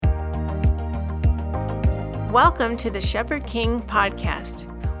Welcome to the Shepherd King podcast.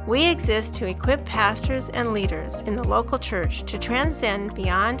 We exist to equip pastors and leaders in the local church to transcend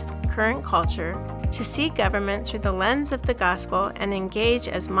beyond current culture, to see government through the lens of the gospel and engage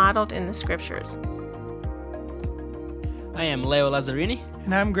as modeled in the scriptures. I am Leo Lazzarini.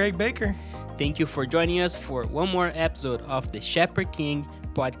 And I'm Greg Baker. Thank you for joining us for one more episode of the Shepherd King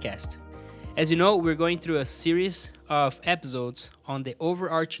podcast. As you know, we're going through a series of episodes on the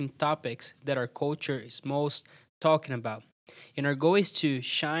overarching topics that our culture is most talking about. And our goal is to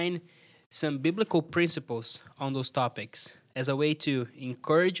shine some biblical principles on those topics as a way to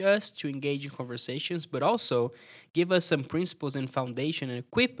encourage us to engage in conversations, but also give us some principles and foundation and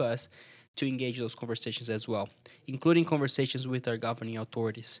equip us to engage those conversations as well, including conversations with our governing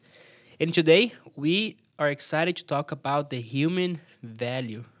authorities. And today, we are excited to talk about the human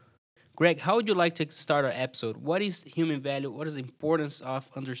value. Greg, how would you like to start our episode? What is human value? What is the importance of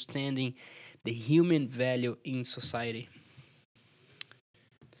understanding the human value in society?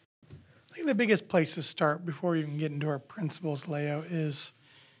 I think the biggest place to start before we even get into our principles, Leo, is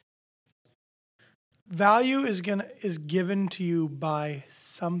value is given to you by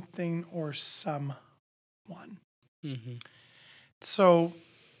something or someone. Mm-hmm. So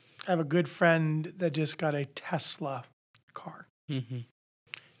I have a good friend that just got a Tesla car. Mm-hmm.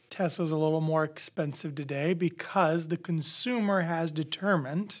 Tesla's a little more expensive today because the consumer has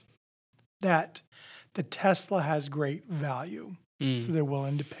determined that the Tesla has great value. So they're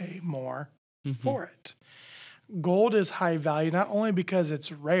willing to pay more for it. Gold is high value, not only because it's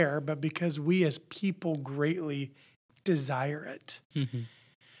rare, but because we as people greatly desire it. Mm-hmm.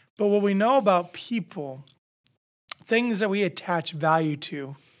 But what we know about people, things that we attach value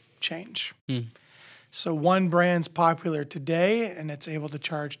to change. So one brand's popular today and it's able to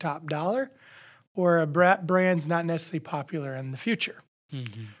charge top dollar, or a brand's not necessarily popular in the future.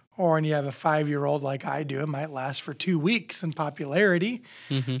 Mm-hmm. Or when you have a 5-year-old like I do, it might last for 2 weeks in popularity.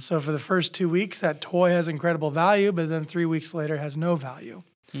 Mm-hmm. So for the first 2 weeks, that toy has incredible value, but then 3 weeks later it has no value.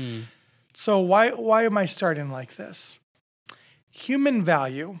 So why am I starting like this? Human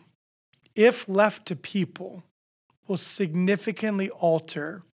value, if left to people, will significantly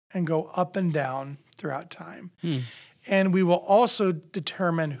alter and go up and down throughout time. And we will also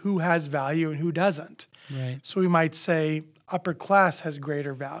determine who has value and who doesn't. Right. So we might say upper class has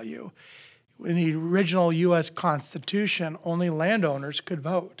greater value. In the original U.S. Constitution, only landowners could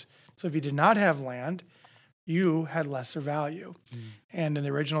vote. So if you did not have land, you had lesser value. And in the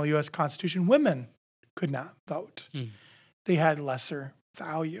original U.S. Constitution, women could not vote. They had lesser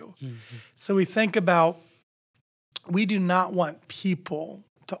value. So we think about, we do not want people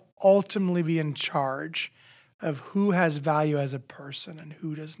to ultimately be in charge of who has value as a person and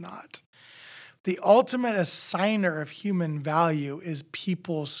who does not. The ultimate assigner of human value is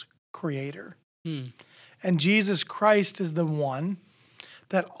people's creator. And Jesus Christ is the one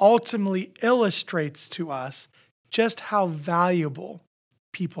that ultimately illustrates to us just how valuable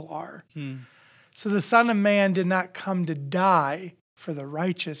people are. So the Son of Man did not come to die for the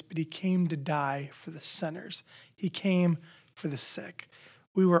righteous, but he came to die for the sinners. He came for the sick.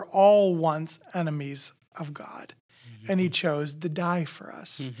 We were all once enemies of God, and he chose to die for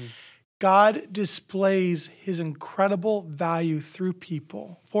us. God displays his incredible value through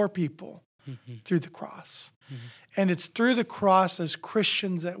people, for people, through the cross. And it's through the cross as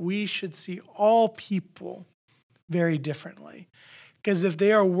Christians that we should see all people very differently. Because if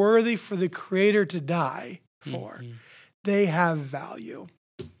they are worthy for the Creator to die for, they have value.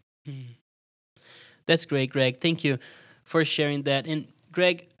 That's great, Greg. Thank you for sharing that. And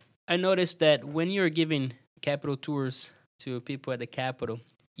Greg, I noticed that when you're giving Capitol tours to people at the Capitol,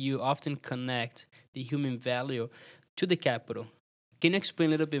 you often connect the human value to the Capitol. Can you explain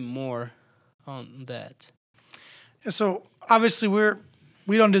a little bit more on that? So obviously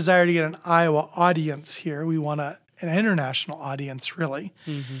we don't desire to get an Iowa audience here. We want an international audience, really,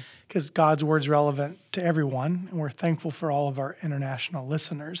 because God's word's relevant to everyone, and we're thankful for all of our international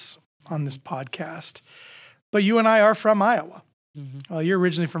listeners on this podcast. But you and I are from Iowa. Well, you're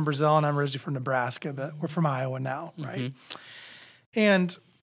originally from Brazil, and I'm originally from Nebraska, but we're from Iowa now, right? And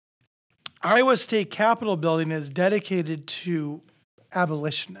Iowa State Capitol building is dedicated to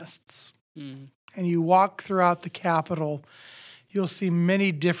abolitionists. And you walk throughout the Capitol, you'll see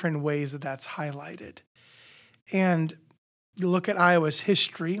many different ways that that's highlighted. And you look at Iowa's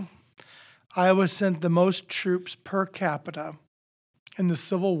history, Iowa sent the most troops per capita in the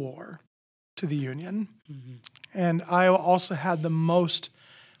Civil War to the Union. And Iowa also had the most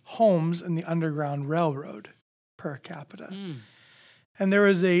homes in the Underground Railroad per capita. And there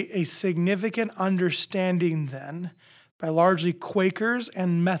was a significant understanding then by largely Quakers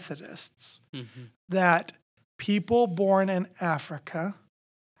and Methodists that people born in Africa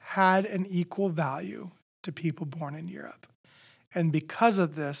had an equal value to people born in Europe. And because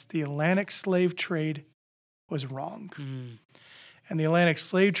of this, the Atlantic slave trade was wrong. And the Atlantic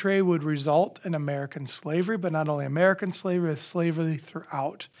slave trade would result in American slavery, but not only American slavery, but slavery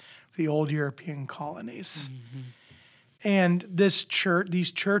throughout the old European colonies. And these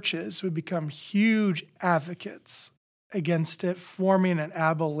churches would become huge advocates against it, forming an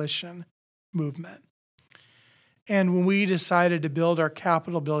abolition movement. And when we decided to build our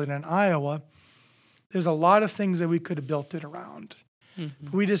Capitol building in Iowa, there's a lot of things that we could have built it around.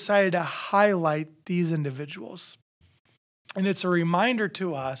 But we decided to highlight these individuals. And it's a reminder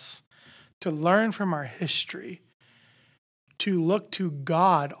to us to learn from our history, to look to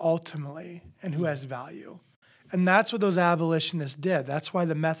God ultimately and who has value. And that's what those abolitionists did. That's why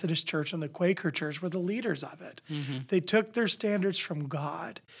the Methodist Church and the Quaker Church were the leaders of it. They took their standards from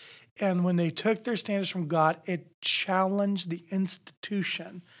God. And when they took their standards from God, it challenged the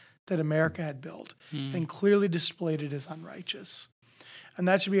institution that America had built and clearly displayed it as unrighteous. And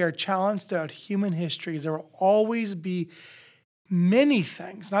that should be our challenge throughout human history. There will always be many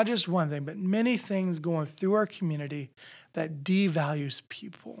things, not just one thing, but many things going through our community that devalues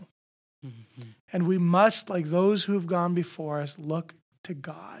people. And we must, like those who have gone before us, look to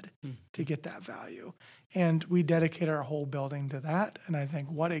God to get that value. And we dedicate our whole building to that. And I think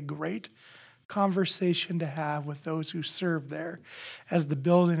what a great conversation to have with those who serve there, as the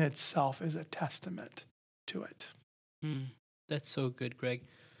building itself is a testament to it. That's so good, Greg.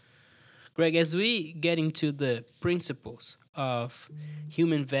 Greg, as we get into the principles of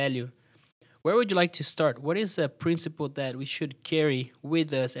human value, where would you like to start? What is a principle that we should carry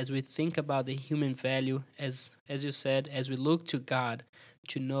with us as we think about the human value, as you said, as we look to God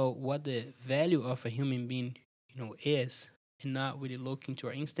to know what the value of a human being, is, and not really look into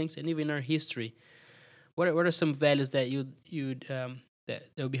our instincts and even our history? What are some values that that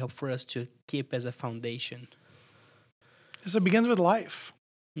would be helpful for us to keep as a foundation? So it begins with life.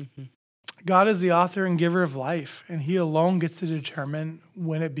 God is the author and giver of life, and he alone gets to determine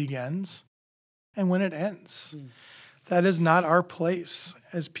when it begins and when it ends. That is not our place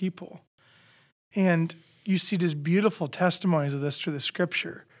as people. And you see these beautiful testimonies of this through the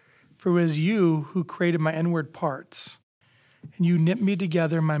scripture. For it was you who created my inward parts, and you knit me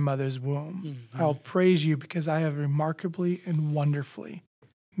together in my mother's womb. I'll praise you because I have remarkably and wonderfully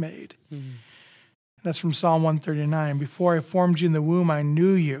made. And that's from Psalm 139. Before I formed you in the womb, I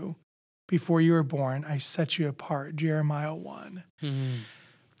knew you. Before you were born, I set you apart. Jeremiah 1.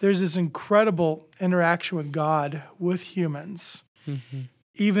 There's this incredible interaction with God, with humans,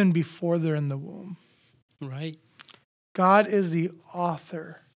 even before they're in the womb. Right. God is the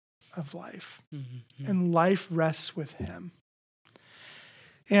author of life, and life rests with him.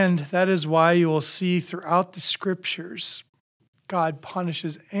 And that is why you will see throughout the scriptures, God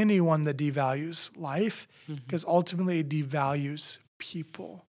punishes anyone that devalues life, because ultimately it devalues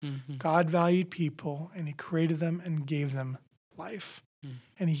people. God valued people, and he created them and gave them life,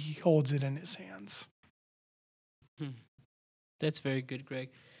 and he holds it in his hands. That's very good, Greg.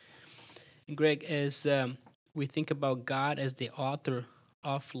 And Greg, as we think about God as the author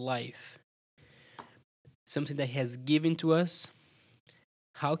of life, something that he has given to us,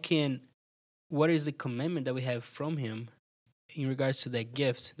 what is the commandment that we have from him in regards to that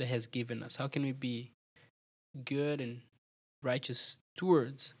gift that he has given us? How can we be good and righteous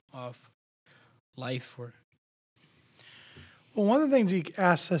stewards of life? Well, one of the things he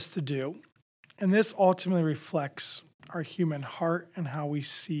asks us to do, and this ultimately reflects our human heart and how we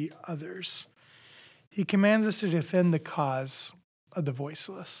see others, he commands us to defend the cause of the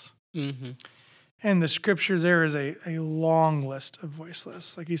voiceless. And the scriptures, there is a long list of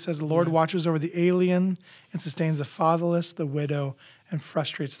voiceless. Like he says, the Lord watches over the alien and sustains the fatherless, the widow, and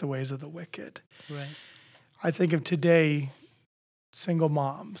frustrates the ways of the wicked. Right. I think of today, single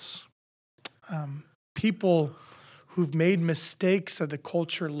moms, people who've made mistakes that the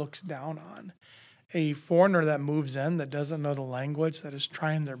culture looks down on. A foreigner that moves in that doesn't know the language, that is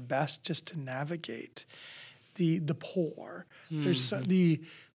trying their best just to navigate. The poor. There's the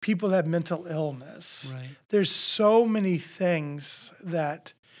people that have mental illness. Right. There's so many things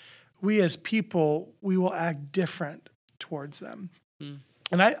that we as people, we will act different towards them.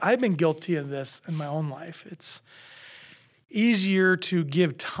 And I've been guilty of this in my own life. It's easier to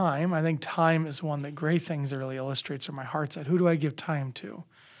give time. I think time is one that great things that really illustrates from my heart side. Who do I give time to?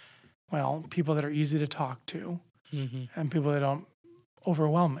 Well, people that are easy to talk to and people that don't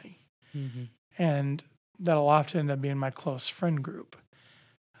overwhelm me. And that'll often end up being my close friend group.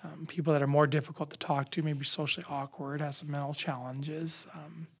 People that are more difficult to talk to, maybe socially awkward, have some mental challenges.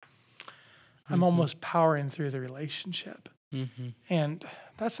 I'm almost powering through the relationship. Mm-hmm. And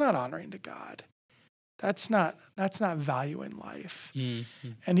that's not honoring to God. That's not valuing life. Mm-hmm.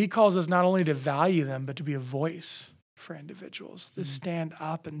 And he calls us not only to value them, but to be a voice for individuals, to stand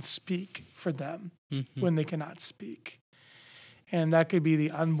up and speak for them when they cannot speak. And that could be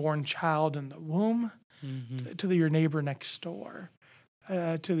the unborn child in the womb, to your neighbor next door,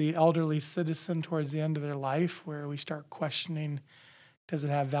 to the elderly citizen towards the end of their life, where we start questioning, does it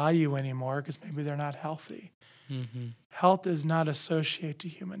have value anymore? Because maybe they're not healthy. Health is not associated to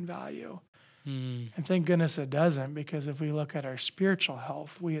human value. And thank goodness it doesn't, because if we look at our spiritual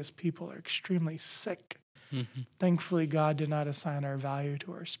health, we as people are extremely sick. Thankfully, God did not assign our value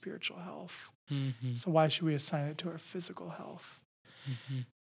to our spiritual health. So why should we assign it to our physical health?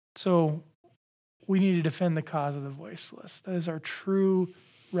 So we need to defend the cause of the voiceless. That is our true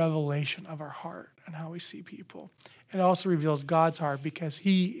revelation of our heart and how we see people. It also reveals God's heart, because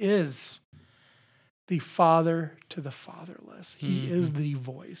he is the father to the fatherless. He is the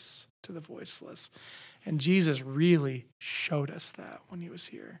voice to the voiceless. And Jesus really showed us that when he was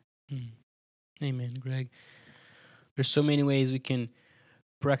here. Amen, Greg. There's so many ways we can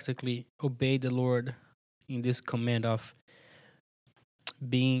practically obey the Lord in this command of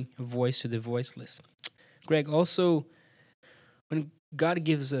being a voice to the voiceless. Greg, also, when God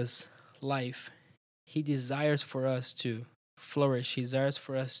gives us life, he desires for us to flourish. He desires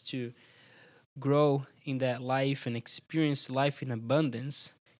for us to grow in that life and experience life in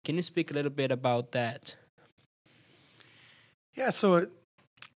abundance. Can you speak a little bit about that? Yeah, so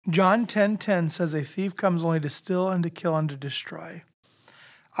John 10:10 says, a thief comes only to steal and to kill and to destroy.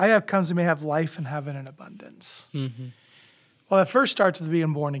 I have come to may have life and have it in abundance. Well, it first starts with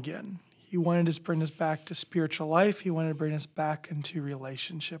being born again. He wanted to bring us back to spiritual life. He wanted to bring us back into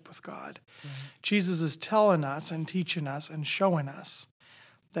relationship with God. Jesus is telling us and teaching us and showing us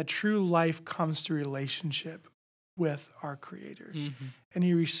that true life comes through relationship with our Creator. And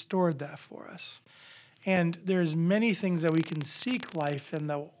he restored that for us. And there's many things that we can seek life in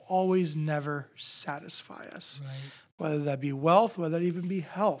that will always never satisfy us. Whether that be wealth, whether that even be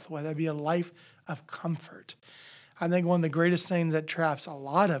health, whether that be a life of comfort. I think one of the greatest things that traps a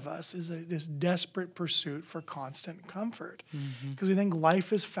lot of us is this desperate pursuit for constant comfort. Because we think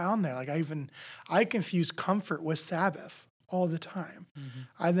life is found there. Like I confuse comfort with Sabbath all the time.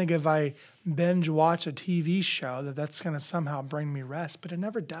 I think if I binge watch a TV show, that's going to somehow bring me rest, but it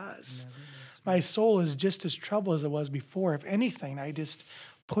never does. My soul is just as troubled as it was before. If anything, I just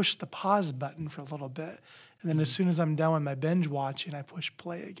push the pause button for a little bit. And then as soon as I'm done with my binge watching, I push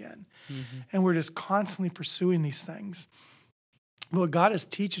play again. And we're just constantly pursuing these things. But what God is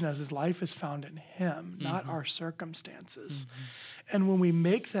teaching us is life is found in him, not our circumstances. And when we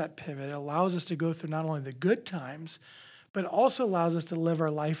make that pivot, it allows us to go through not only the good times, but also allows us to live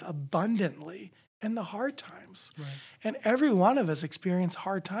our life abundantly in the hard times. And every one of us experience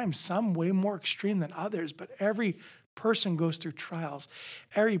hard times, some way more extreme than others, but every person goes through trials.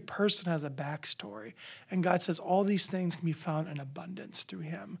 Every person has a backstory. And God says all these things can be found in abundance through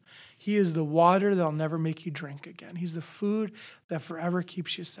him. He is the water that'll never make you drink again. He's the food that forever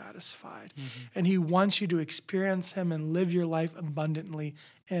keeps you satisfied. And he wants you to experience him and live your life abundantly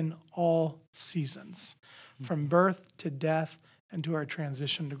in all seasons, from birth to death and to our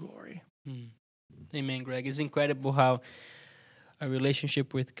transition to glory. Amen, Greg. It's incredible how a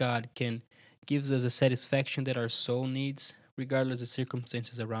relationship with God gives us a satisfaction that our soul needs, regardless of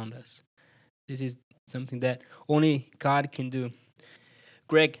circumstances around us. This is something that only God can do.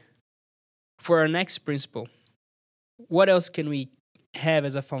 Greg, for our next principle, what else can we have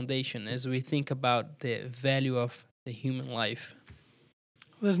as a foundation as we think about the value of the human life?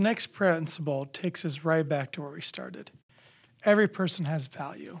 This next principle takes us right back to where we started. Every person has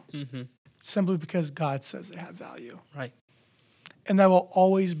value, simply because God says they have value. Right. And that will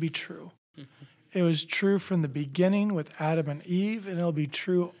always be true. It was true from the beginning with Adam and Eve, and it'll be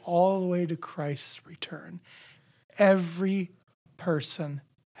true all the way to Christ's return. Every person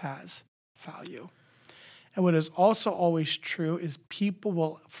has value. And what is also always true is people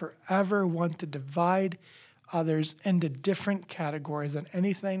will forever want to divide others into different categories than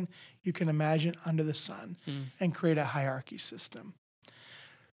anything you can imagine under the sun and create a hierarchy system.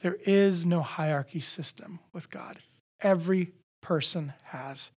 There is no hierarchy system with God. Every person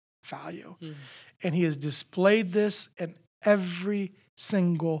has value. And he has displayed this in every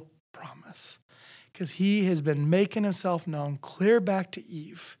single promise, because he has been making himself known clear back to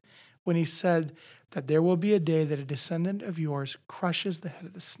Eve when he said that there will be a day that a descendant of yours crushes the head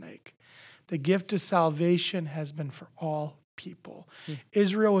of the snake. The gift of salvation has been for all people.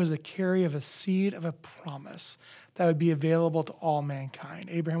 Israel was the carrier of a seed of a promise that would be available to all mankind.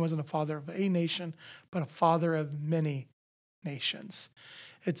 Abraham wasn't a father of a nation, but a father of many nations.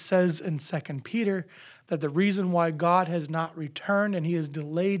 It says in 2 Peter that the reason why God has not returned and he has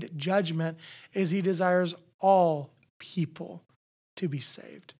delayed judgment is he desires all people to be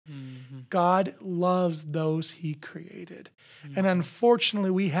saved. God loves those he created. And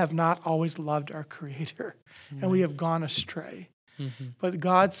unfortunately, we have not always loved our Creator, and we have gone astray. But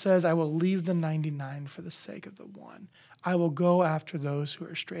God says, I will leave the 99 for the sake of the one. I will go after those who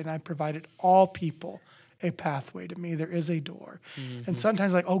are straight. And I provided all people a pathway to me. There is a door. And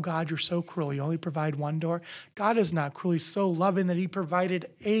sometimes like, oh God, you're so cruel. You only provide one door. God is not cruel. He's so loving that he provided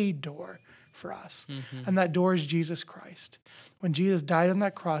a door for us. And that door is Jesus Christ. When Jesus died on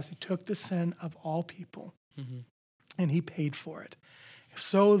that cross, he took the sin of all people and he paid for it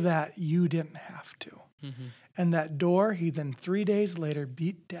so that you didn't have to. And that door, he then 3 days later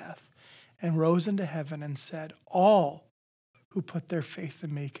beat death and rose into heaven and said, all who put their faith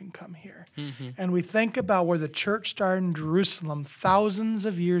in me can come here. And we think about where the church started in Jerusalem thousands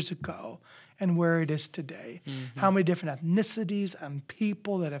of years ago and where it is today. How many different ethnicities and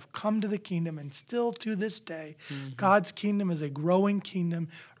people that have come to the kingdom, and still to this day, God's kingdom is a growing kingdom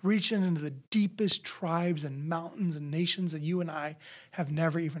reaching into the deepest tribes and mountains and nations that you and I have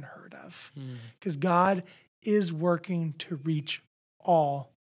never even heard of. Because God is working to reach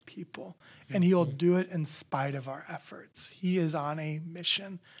all people, and he'll do it in spite of our efforts. He is on a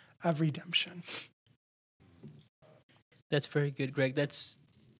mission of redemption. That's very good, Greg. That's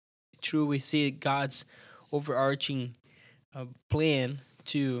true. We see God's overarching plan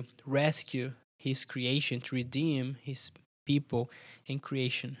to rescue his creation, to redeem his people and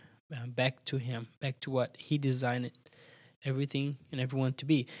creation back to him, back to what he designed everything and everyone to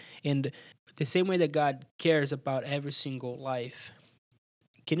be. And the same way that God cares about every single life,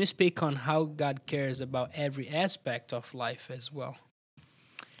 can you speak on how God cares about every aspect of life as well?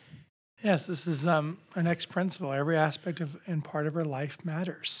 Yes, this is our next principle. Every aspect of and part of our life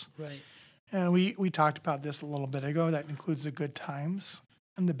matters. Right. And we talked about this a little bit ago. That includes the good times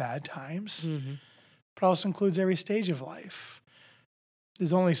and the bad times, but also includes every stage of life.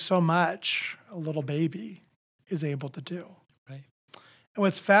 There's only so much a little baby is able to do. Right. And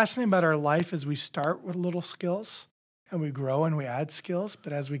what's fascinating about our life is we start with little skills, and we grow and we add skills,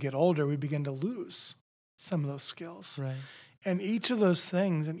 but as we get older, we begin to lose some of those skills. Right. And each of those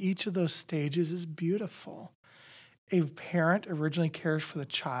things and each of those stages is beautiful. A parent originally cares for the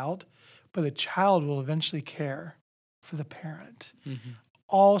child, but the child will eventually care for the parent.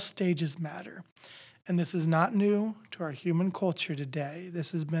 All stages matter. And this is not new to our human culture today.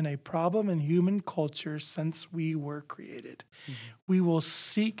 This has been a problem in human culture since we were created. We will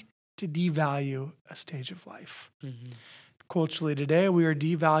seek to devalue a stage of life. Culturally today, we are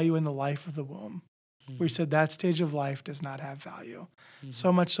devaluing the life of the womb. We said that stage of life does not have value.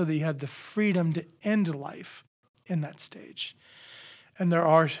 So much so that you have the freedom to end life in that stage. And there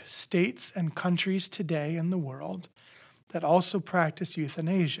are states and countries today in the world that also practice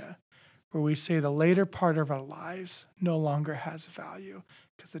euthanasia, where we say the later part of our lives no longer has value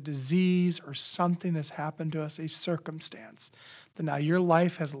because a disease or something has happened to us, a circumstance, that now your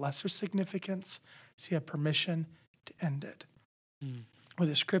life has lesser significance, so you have permission to end it. Where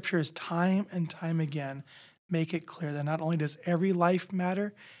the scriptures time and time again make it clear that not only does every life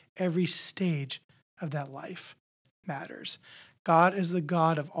matter, every stage of that life matters. God is the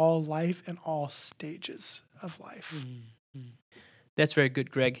God of all life and all stages of life. That's very good,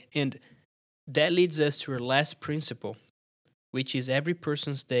 Greg. And that leads us to our last principle, which is every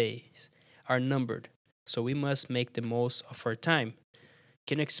person's days are numbered, so we must make the most of our time.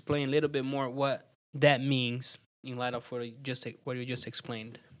 Can you explain a little bit more what that means in light of what you just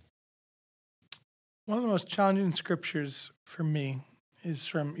explained? One of the most challenging scriptures for me is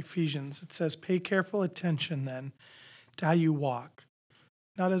from Ephesians. It says, pay careful attention then to how you walk,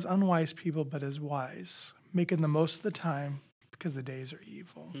 not as unwise people, but as wise, making the most of the time because the days are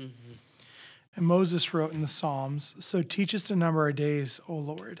evil. And Moses wrote in the Psalms, so teach us to number our days, O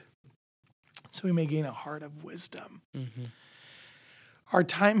Lord, so we may gain a heart of wisdom. Our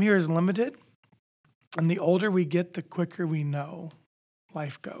time here is limited, and the older we get, the quicker we know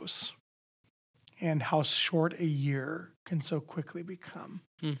life goes and how short a year can so quickly become.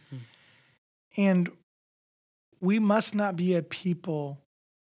 And we must not be a people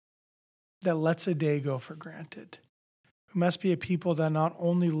that lets a day go for granted. We must be a people that not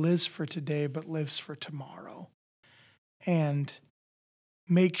only lives for today, but lives for tomorrow. And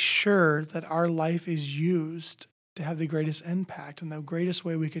make sure that our life is used to have the greatest impact. And the greatest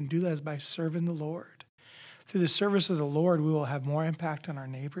way we can do that is by serving the Lord. Through the service of the Lord, we will have more impact on our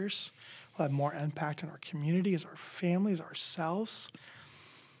neighbors. we'll have more impact in our communities, our families, ourselves,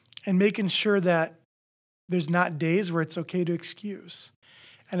 and making sure that there's not days where it's okay to excuse.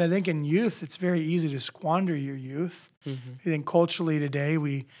 And I think in youth, it's very easy to squander your youth. Mm-hmm. I think culturally today,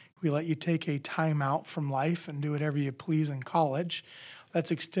 we let you take a time out from life and do whatever you please in college. That's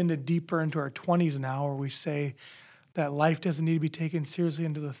extended deeper into our 20s now, where we say that life doesn't need to be taken seriously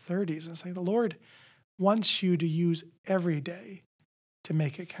into the 30s. And it's like the Lord wants you to use every day to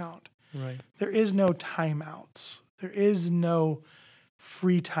make it count. Right. There is no timeouts. There is no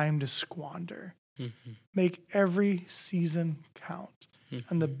free time to squander. Mm-hmm. Make every season count. Mm-hmm.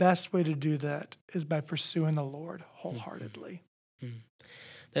 And the best way to do that is by pursuing the Lord wholeheartedly. Mm-hmm.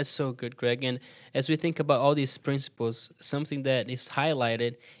 That's so good, Greg. And as we think about all these principles, something that is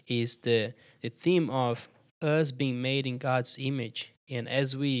highlighted is the theme of us being made in God's image. And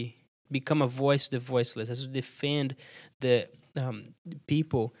as we become a voice to the voiceless, as we defend the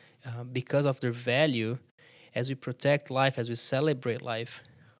people because of their value, as we protect life, as we celebrate life,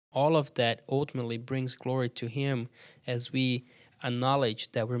 all of that ultimately brings glory to Him as we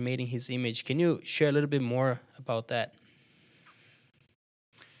acknowledge that we're made in His image. Can you share a little bit more about that?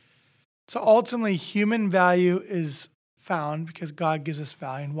 So ultimately, human value is found because God gives us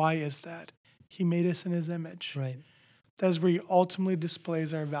value. And why is that? He made us in His image. Right. That's where He ultimately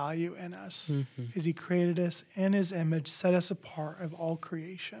displays our value in us. Mm-hmm. Is He created us in His image, set us apart of all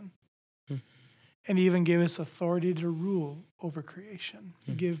creation. Mm-hmm. And He even gave us authority to rule over creation.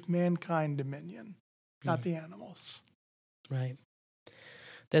 He Mm-hmm. gave mankind dominion, not the animals. Right.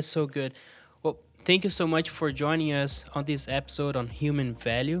 That's so good. Well, thank you so much for joining us on this episode on human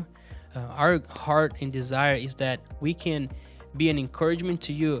value. Our heart and desire is that we can be an encouragement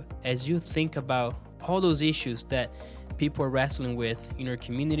to you as you think about all those issues that people are wrestling with in your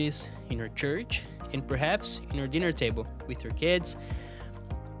communities, in your church, and perhaps in your dinner table with your kids.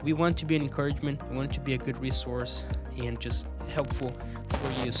 We want to be an encouragement. We want to be a good resource and just helpful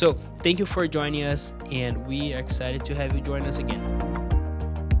for you. So thank you for joining us, and we are excited to have you join us again.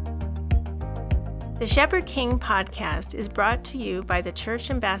 The Shepherd King podcast is brought to you by the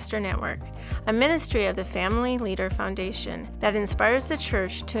Church Ambassador Network, a ministry of the Family Leader Foundation that inspires the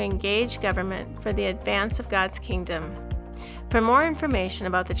church to engage government for the advance of God's kingdom. For more information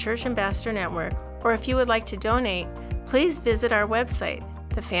about the Church Ambassador Network, or if you would like to donate, please visit our website,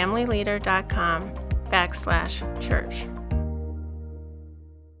 thefamilyleader.com/church.